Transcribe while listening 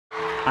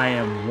I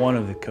am one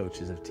of the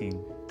coaches of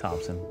Team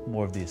Thompson,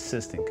 more of the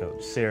assistant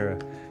coach. Sarah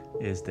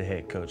is the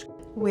head coach.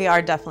 We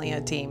are definitely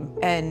a team,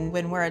 and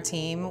when we're a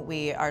team,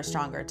 we are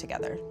stronger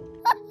together.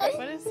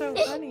 What is so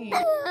funny?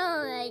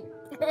 Oh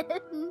my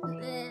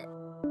goodness.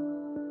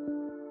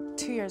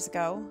 2 years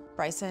ago,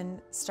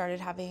 Bryson started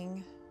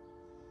having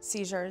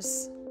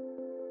seizures.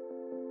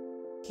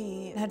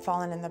 He had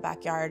fallen in the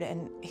backyard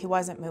and he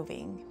wasn't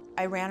moving.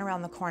 I ran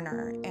around the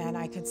corner and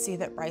I could see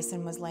that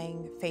Bryson was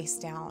laying face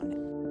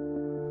down.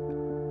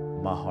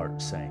 My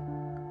heart sank.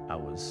 I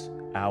was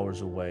hours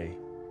away.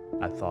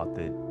 I thought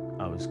that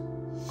I was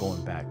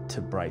going back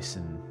to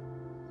Bryson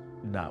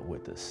not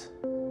with us.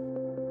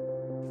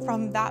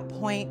 From that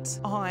point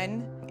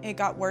on, it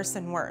got worse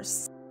and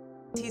worse.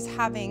 He's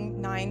having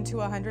 9 to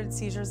 100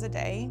 seizures a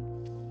day.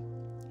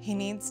 He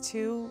needs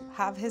to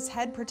have his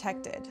head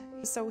protected,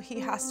 so he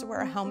has to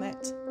wear a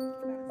helmet.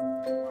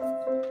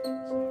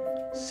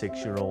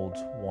 6-year-olds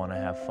want to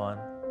have fun,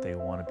 they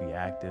want to be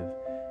active,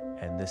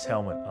 and this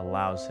helmet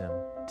allows him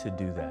to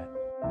do that.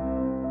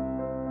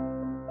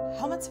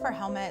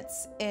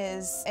 Helmets4Helmets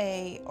is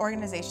an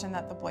organization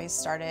that the boys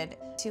started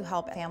to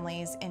help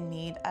families in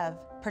need of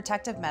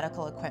protective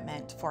medical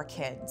equipment for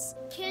kids.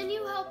 Can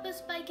you help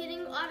us by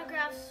getting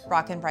autographs?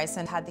 Brock and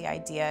Bryson had the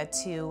idea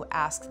to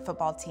ask the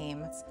football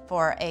teams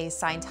for a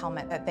signed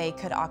helmet that they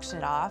could auction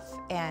it off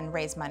and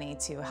raise money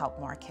to help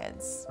more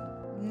kids.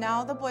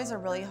 Now the boys are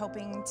really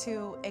hoping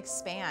to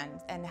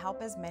expand and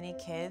help as many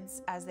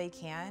kids as they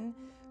can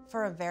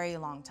for a very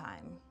long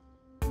time.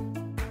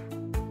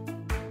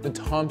 The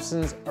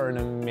Thompsons are an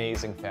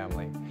amazing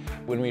family.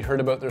 When we heard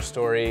about their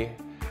story,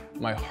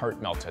 my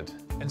heart melted.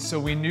 And so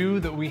we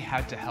knew that we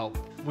had to help.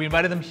 We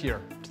invited them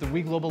here to the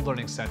We Global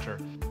Learning Center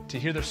to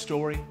hear their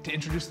story, to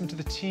introduce them to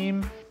the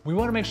team. We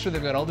want to make sure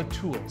they've got all the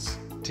tools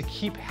to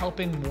keep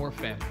helping more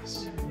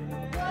families.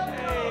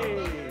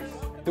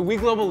 The We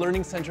Global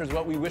Learning Center is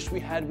what we wish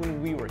we had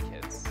when we were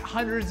kids.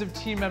 Hundreds of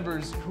team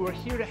members who are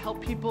here to help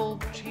people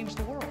change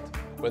the world.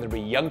 Whether it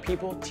be young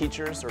people,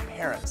 teachers, or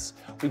parents,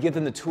 we give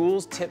them the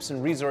tools, tips,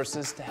 and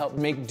resources to help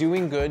make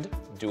doing good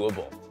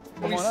doable.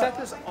 We set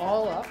this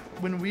all up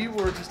when we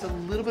were just a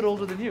little bit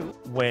older than you.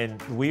 When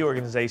the We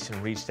organization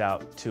reached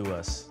out to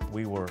us,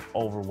 we were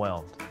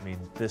overwhelmed. I mean,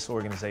 this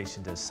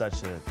organization does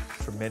such a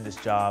tremendous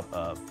job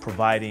of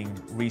providing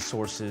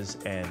resources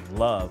and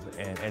love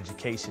and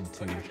education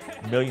to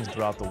millions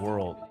throughout the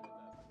world.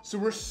 So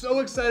we're so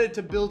excited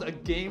to build a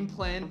game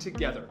plan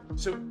together.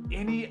 So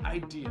any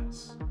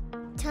ideas?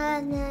 Tell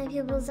as many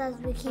people as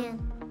we can.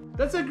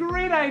 That's a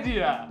great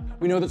idea.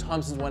 We know the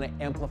Thompsons want to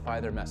amplify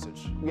their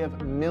message. We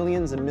have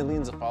millions and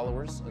millions of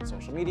followers on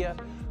social media,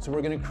 so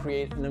we're going to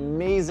create an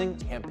amazing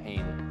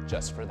campaign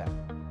just for them.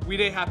 We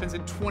Day happens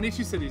in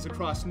 22 cities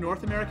across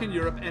North America and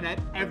Europe, and at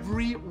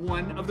every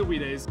one of the We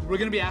Days, we're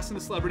going to be asking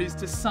the celebrities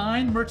to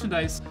sign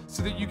merchandise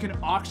so that you can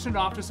auction it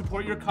off to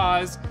support your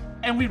cause.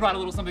 And we brought a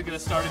little something to get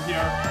us started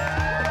here.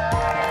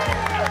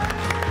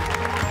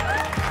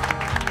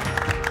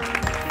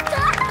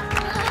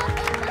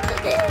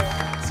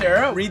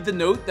 Sarah, read the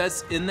note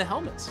that's in the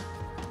helmets.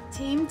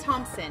 Team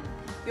Thompson,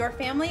 your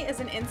family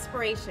is an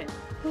inspiration.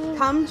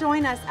 Come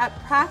join us at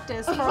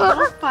practice for a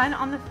little fun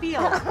on the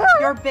field.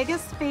 Your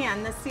biggest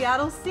fan, the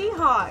Seattle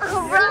Seahawks.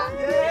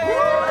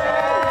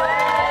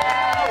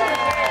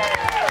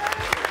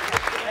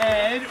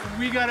 And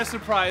we got a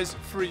surprise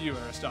for you,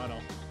 Aristotle.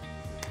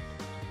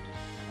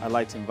 I'd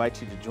like to invite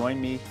you to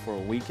join me for a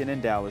weekend in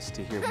Dallas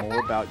to hear more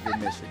about your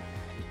mission.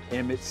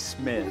 Emmett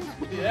Smith.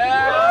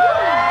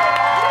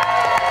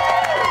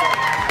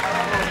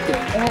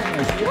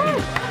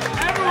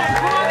 Everyone,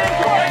 come on in,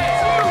 1,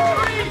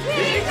 2, 3,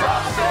 Team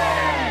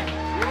Thompson!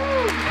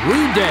 We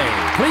Day,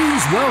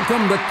 please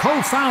welcome the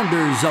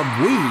co-founders of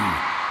We,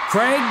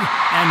 Craig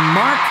and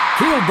Mark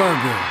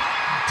Kielberger.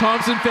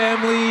 Thompson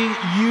family,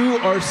 you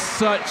are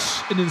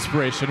such an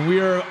inspiration. We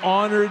are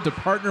honored to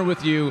partner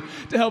with you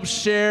to help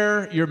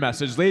share your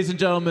message. Ladies and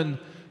gentlemen,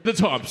 the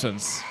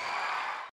Thompsons.